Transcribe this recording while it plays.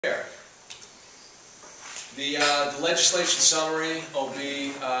The legislation summary will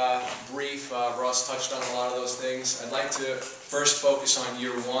be brief. Ross touched on a lot of those things. I'd like to first focus on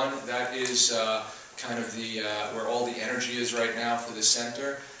year one. That is kind of where all the energy is right now for the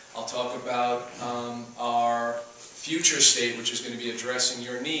center. I'll talk about our future state, which is going to be addressing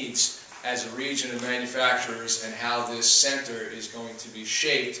your needs as a region of manufacturers and how this center is going to be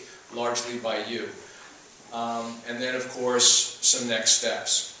shaped largely by you. And then, of course, some next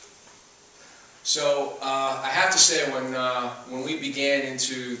steps. So I have to say, when we began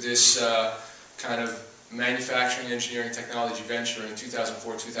into this kind of manufacturing, engineering, technology venture in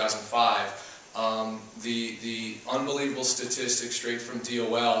 2004-2005, the unbelievable statistic straight from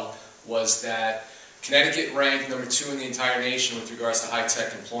DOL was that Connecticut ranked #2 in the entire nation with regards to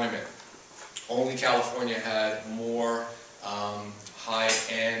high-tech employment. Only California had more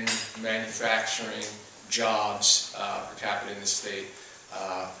high-end manufacturing jobs per capita in the state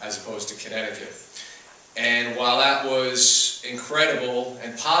as opposed to Connecticut. And while that was incredible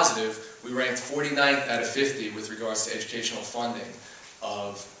and positive, we ranked 49th out of 50 with regards to educational funding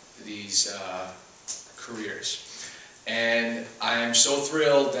of these careers. And I am so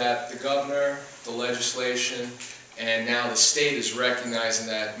thrilled that the governor, the legislation, and now the state is recognizing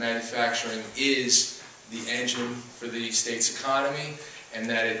that manufacturing is the engine for the state's economy and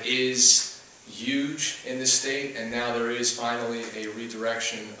that it is huge in the state, and now there is finally a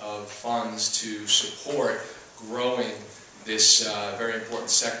redirection of funds to support growing this very important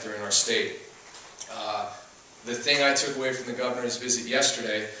sector in our state. The thing I took away from the governor's visit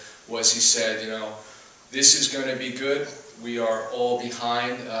yesterday was he said, you know, this is going to be good. We are all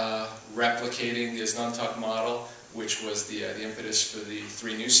behind replicating the Nantucket model, which was the impetus for the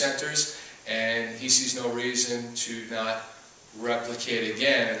 3 new centers, and he sees no reason to not replicate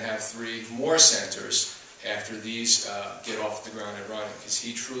again and have 3 more centers after these get off the ground and running, because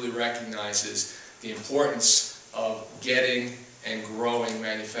he truly recognizes the importance of getting and growing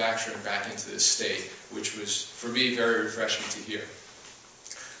manufacturing back into this state, which was, for me, very refreshing to hear.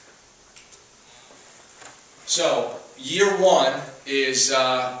 So, year one is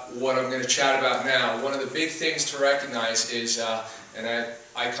what I'm going to chat about now. One of the big things to recognize is, and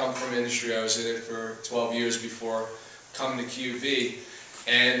I come from industry, I was in it for 12 years before coming to QV,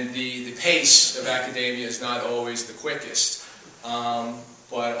 and the pace of academia is not always the quickest.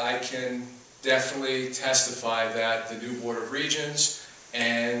 But I can definitely testify that the new Board of Regents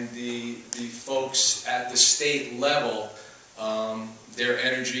and the folks at the state level, their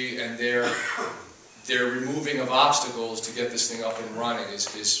energy and their removing of obstacles to get this thing up and running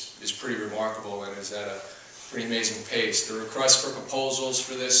is pretty remarkable and is at a pretty amazing pace. The request for proposals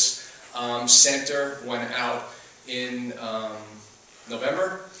for this center went out in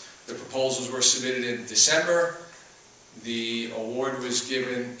November. The proposals were submitted in December. The award was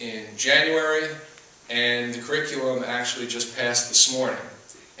given in January, and the curriculum actually just passed this morning.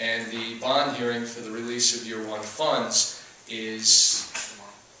 And the bond hearing for the release of year one funds is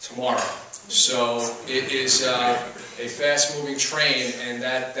tomorrow. So it is a fast-moving train, and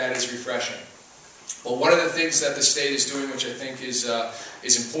that is refreshing. But one of the things that the state is doing, which I think is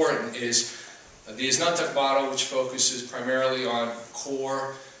important, is the Nantucket model, which focuses primarily on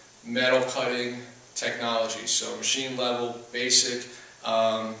core metal cutting technology, so machine level, basic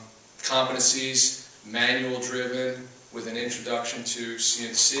competencies, manual driven with an introduction to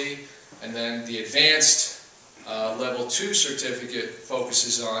CNC, and then the advanced level 2 certificate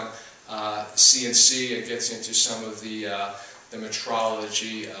focuses on CNC and gets into some of the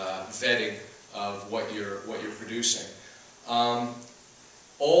metrology vetting of what you're producing.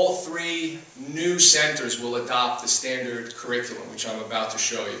 All 3 new centers will adopt the standard curriculum, which I'm about to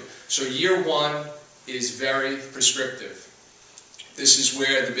show you. So year one is very prescriptive. This is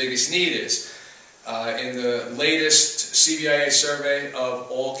where the biggest need is. In the latest CBIA survey of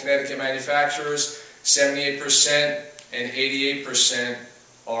all Connecticut manufacturers, 78% and 88%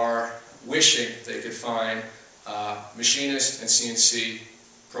 are wishing they could find machinists and CNC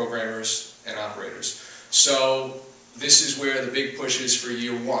programmers and operators. So this is where the big push is for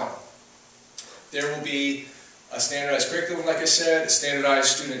year one. There will be a standardized curriculum, like I said,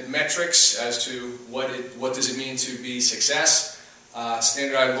 standardized student metrics as to what does it mean to be success,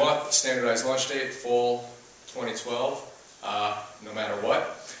 standardized launch date, fall 2012, no matter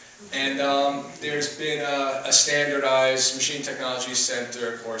what. And there's been a standardized machine technology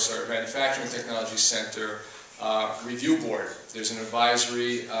center, or sorry, manufacturing technology center review board. There's an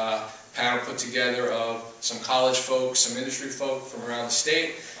advisory panel put together of some college folks, some industry folk from around the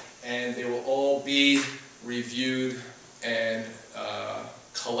state, and they will all be reviewed and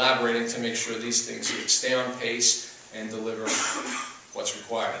collaborating to make sure these things stay on pace and deliver what's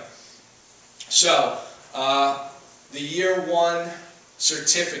required. So, the year one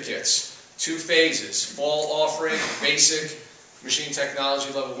certificates, 2 phases, fall offering, basic machine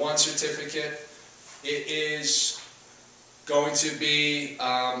technology level 1 certificate. It is going to be,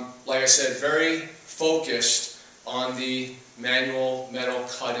 like I said, very focused on the manual metal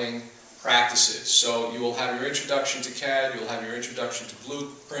cutting practices. So you will have your introduction to CAD, you'll have your introduction to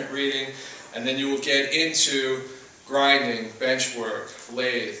blueprint reading, and then you will get into grinding, bench work,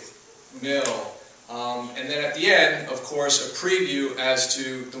 lathe, mill, and then at the end, of course, a preview as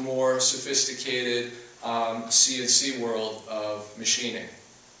to the more sophisticated CNC world of machining.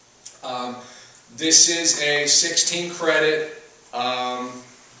 This is a 16-credit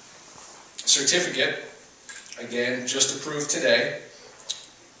certificate, again, just approved today.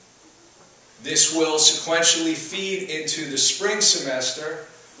 This will sequentially feed into the spring semester,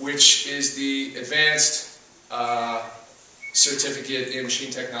 which is the advanced certificate in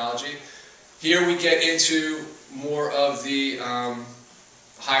machine technology. Here we get into more of the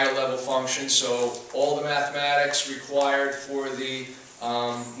higher level functions, so all the mathematics required for the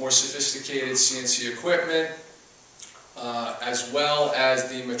more sophisticated CNC equipment, as well as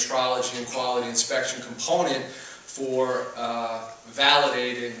the metrology and quality inspection component for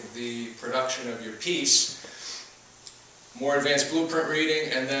validating the production of your piece, more advanced blueprint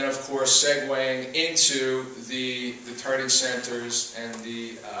reading, and then of course segueing into the turning centers and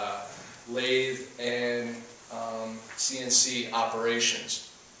the lathe and CNC operations.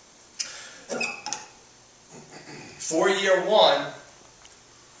 For year one,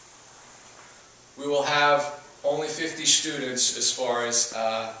 we will have only 50 students as far as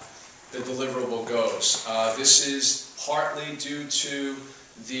the deliverable goes. This is partly due to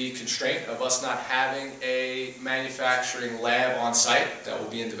the constraint of us not having a manufacturing lab on site that will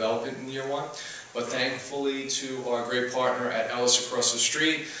be in development in year one. But thankfully to our great partner at Ellis across the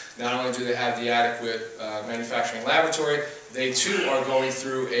street, not only do they have the adequate manufacturing laboratory, they too are going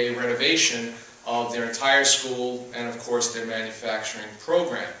through a renovation of their entire school and of course their manufacturing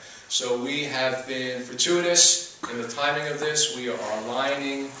program. So we have been fortuitous in the timing of this. We are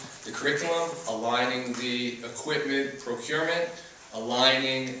aligning the curriculum, aligning the equipment procurement,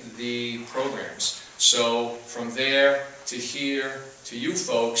 aligning the programs. So from there to here to you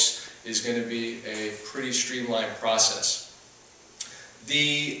folks is going to be a pretty streamlined process.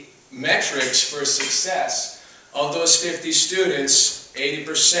 The metrics for success of those 50 students,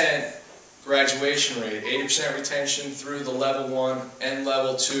 80% graduation rate, 80% retention through the level 1 and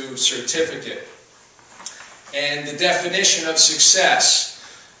level 2 certificate. And the definition of success,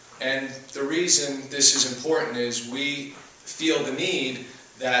 and the reason this is important is we feel the need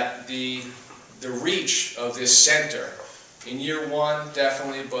that the reach of this center in year one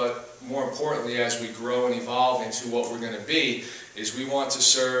definitely, but more importantly as we grow and evolve into what we're going to be, is we want to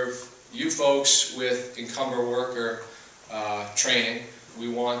serve you folks with encumber worker training. We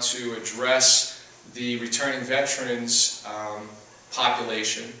want to address the returning veterans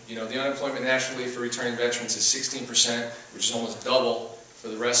population. You know, the unemployment nationally for returning veterans is 16%, which is almost double for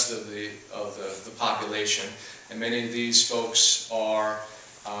the rest of the population. And many of these folks are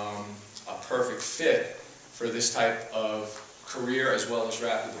a perfect fit for this type of career as well as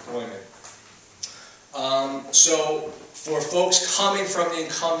rapid deployment. So for folks coming from the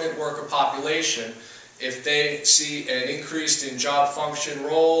incumbent worker population, if they see an increase in job function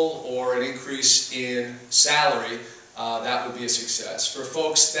role or an increase in salary, that would be a success. For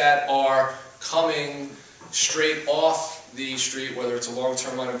folks that are coming straight off the street, whether it's a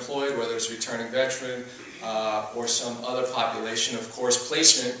long-term unemployed, whether it's a returning veteran, or some other population, of course,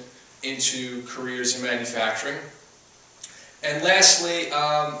 placement into careers in manufacturing. And lastly,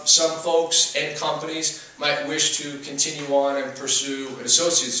 some folks and companies might wish to continue on and pursue an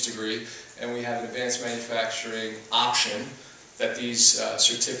associate's degree, and we have an advanced manufacturing option that these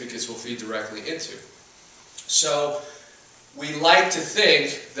certificates will feed directly into. So we like to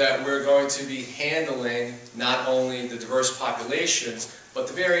think that we're going to be handling not only the diverse populations, but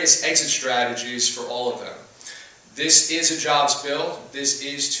the various exit strategies for all of them. This is a jobs bill. This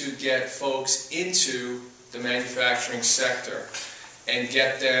is to get folks into the manufacturing sector and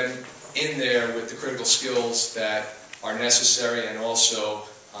get them in there with the critical skills that are necessary and also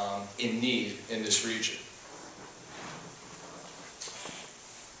in need in this region.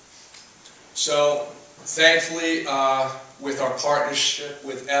 So thankfully, with our partnership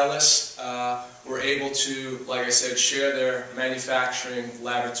with Ellis, we're able to, like I said, share their manufacturing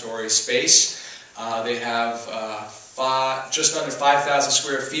laboratory space. They have just under 5,000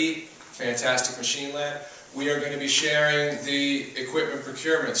 square feet, fantastic machine lab. We are going to be sharing the equipment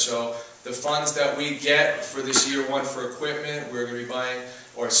procurement, so The funds that we get for this year one for equipment, we're going to be buying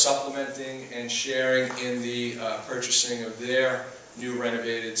or supplementing and sharing in the purchasing of their new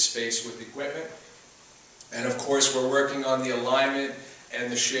renovated space with equipment. And of course, we're working on the alignment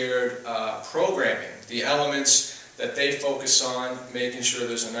and the shared programming, the elements that they focus on, making sure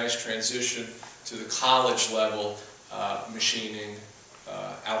there's a nice transition to the college level machining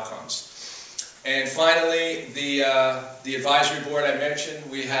outcomes. And finally, the advisory board I mentioned,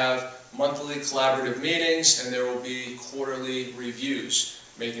 we have monthly collaborative meetings, and there will be quarterly reviews,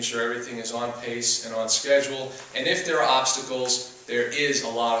 making sure everything is on pace and on schedule. And if there are obstacles, there is a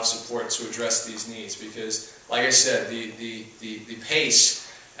lot of support to address these needs, because, like I said, the pace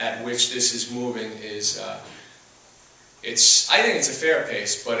at which this is moving is, I think it's a fair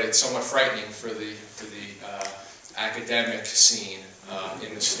pace, but it's somewhat frightening for the academic scene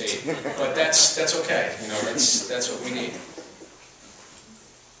in the state. But that's okay, you know, that's what we need.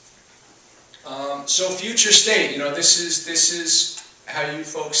 So future state, you know, this is how you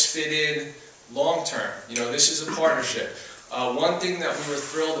folks fit in long term. You know, this is a partnership. One thing that we were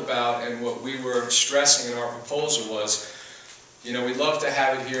thrilled about and what we were stressing in our proposal was, you know, we'd love to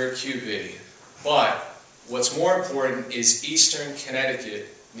have it here at QV, but what's more important is Eastern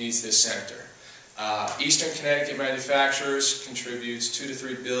Connecticut needs this center. Eastern Connecticut manufacturers contributes $2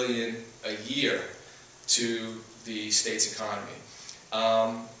 to $3 billion a year to the state's economy.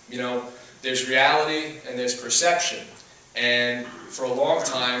 You know, there's reality and there's perception, and for a long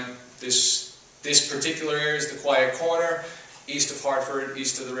time, this particular area is the quiet corner. East of Hartford,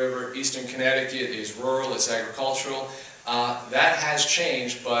 east of the river, Eastern Connecticut is rural, it's agricultural. That has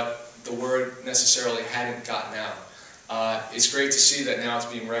changed, but the word necessarily hadn't gotten out. It's great to see that now it's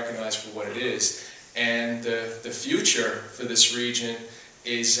being recognized for what it is, and the future for this region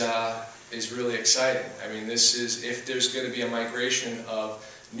is really exciting. I mean, this is, if there's going to be a migration of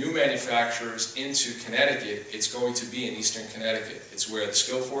new manufacturers into Connecticut, it's going to be in Eastern Connecticut. It's where the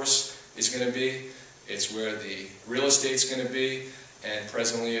skill force is going to be, it's where the real estate's going to be, and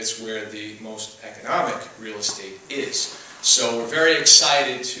presently it's where the most economic real estate is. So we're very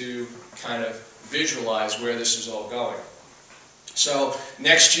excited to kind of visualize where this is all going. So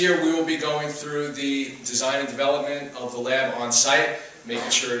next year we will be going through the design and development of the lab on site, making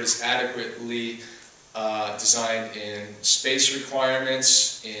sure it is adequately designed in space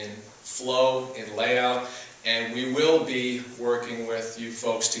requirements, in flow, in layout, and we will be working with you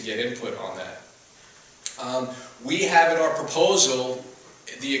folks to get input on that. We have in our proposal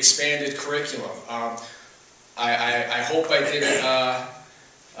the expanded curriculum. I hope I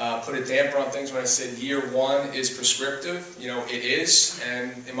didn't put a damper on things when I said year one is prescriptive. You know, it is,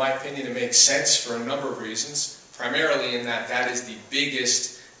 and in my opinion it makes sense for a number of reasons, primarily in that that is the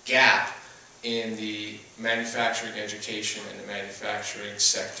biggest gap in the manufacturing education and the manufacturing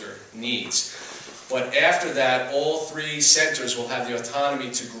sector needs. But after that, all three centers will have the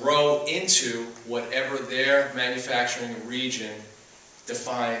autonomy to grow into whatever their manufacturing region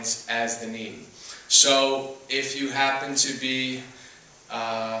defines as the need. So if you happen to be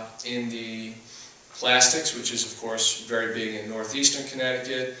in the plastics, which is of course very big in northeastern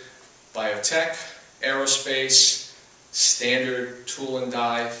Connecticut, biotech, aerospace, standard tool and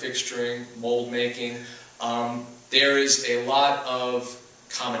die, fixturing, mold making, there is a lot of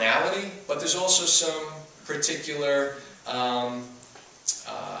commonality, but there's also some particular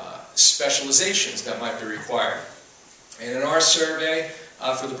specializations that might be required. And in our survey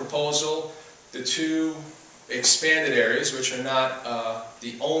for the proposal, the two expanded areas, which are not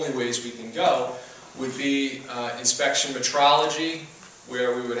the only ways we can go, would be inspection metrology,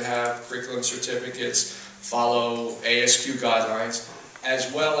 where we would have curriculum certificates, follow ASQ guidelines,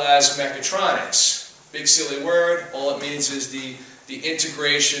 as well as mechatronics. Big silly word, all it means is the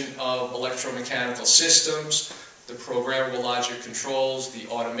integration of electromechanical systems, the programmable logic controls, the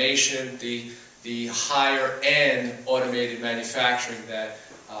automation, the higher end automated manufacturing that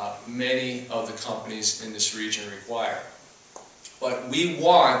many of the companies in this region require. But we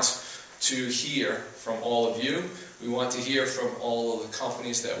want to hear from all of you. We want to hear from all of the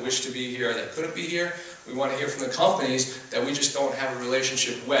companies that wish to be here, that couldn't be here. We want to hear from the companies that we just don't have a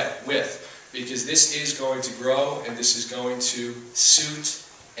relationship with, because this is going to grow and this is going to suit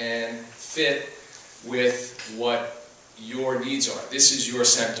and fit with what your needs are. This is your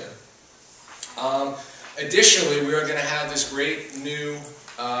center. Additionally, we are going to have this great new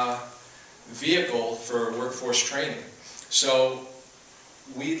vehicle for workforce training. So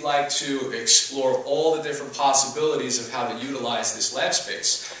we'd like to explore all the different possibilities of how to utilize this lab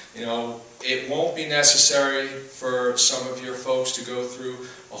space. You know, it won't be necessary for some of your folks to go through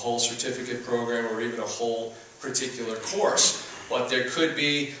a whole certificate program or even a whole particular course. But there could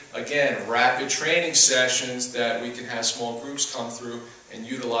be, again, rapid training sessions that we can have small groups come through and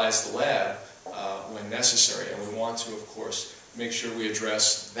utilize the lab when necessary. And we want to, of course, make sure we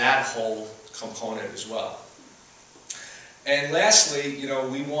address that whole component as well. And lastly,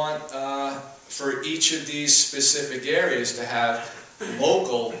 we want for each of these specific areas to have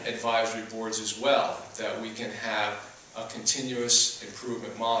local advisory boards as well, that we can have a continuous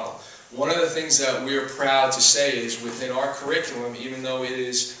improvement model. One of the things that we're proud to say is within our curriculum, even though it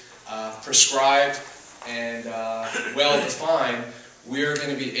is prescribed and well-defined, we're going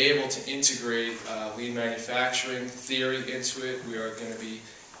to be able to integrate lean manufacturing theory into it. We are going to be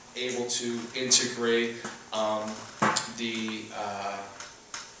able to integrate the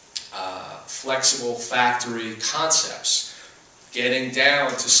flexible factory concepts, getting down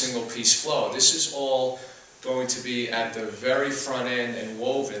to single piece flow. This is all going to be at the very front end and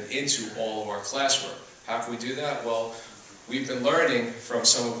woven into all of our classwork. How can we do that? Well, we've been learning from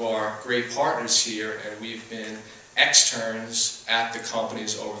some of our great partners here, and we've been externs at the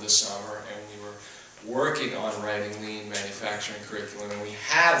companies over the summer, and we were working on writing lean manufacturing curriculum, and we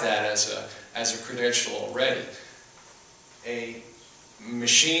have that as a credential already. A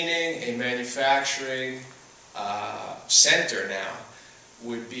machining, a manufacturing center now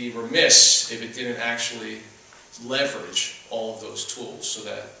would be remiss if it didn't actually leverage all of those tools so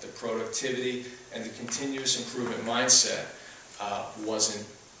that the productivity and the continuous improvement mindset wasn't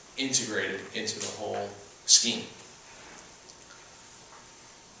integrated into the whole scheme.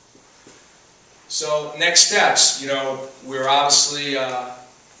 So next steps, we're obviously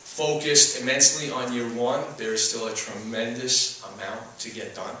focused immensely on year one. There's still a tremendous amount to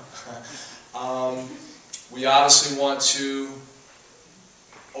get done. We obviously want to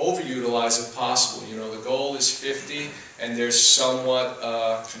overutilize if possible. The goal is 50, and there's somewhat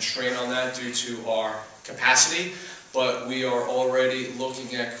constraint on that due to our capacity, but we are already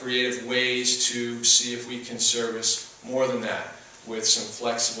looking at creative ways to see if we can service more than that with some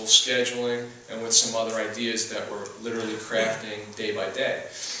flexible scheduling and with some other ideas that we're literally crafting day by day.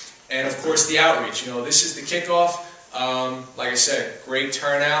 And of course the outreach. This is the kickoff. Like I said, great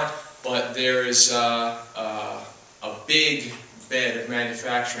turnout, but there is a big bed of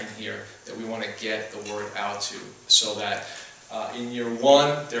manufacturing here that we want to get the word out to, so that in year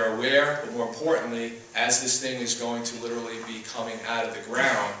one they're aware, but more importantly, as this thing is going to literally be coming out of the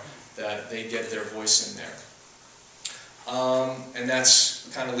ground, that they get their voice in there. And that's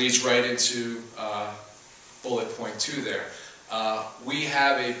kind of leads right into bullet point 2 there. We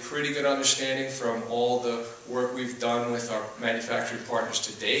have a pretty good understanding from all the work we've done with our manufacturing partners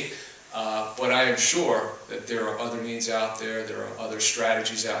to date, but I am sure that there are other needs out there, there are other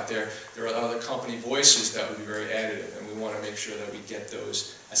strategies out there, there are other company voices that would be very additive, and we want to make sure that we get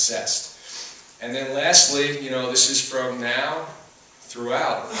those assessed. And then lastly, this is from now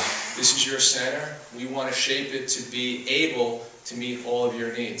throughout. This is your center. We want to shape it to be able to meet all of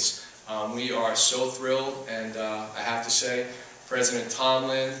your needs. We are so thrilled, and I have to say, President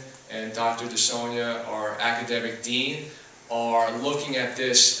Tomlin and Dr. DeSonia, our academic dean, are looking at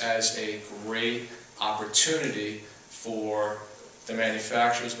this as a great opportunity for the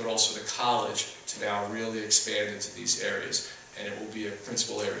manufacturers, but also the college, to now really expand into these areas, and it will be a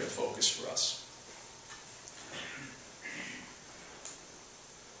principal area of focus for us.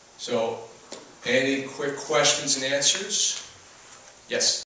 So, any quick questions and answers? Yes?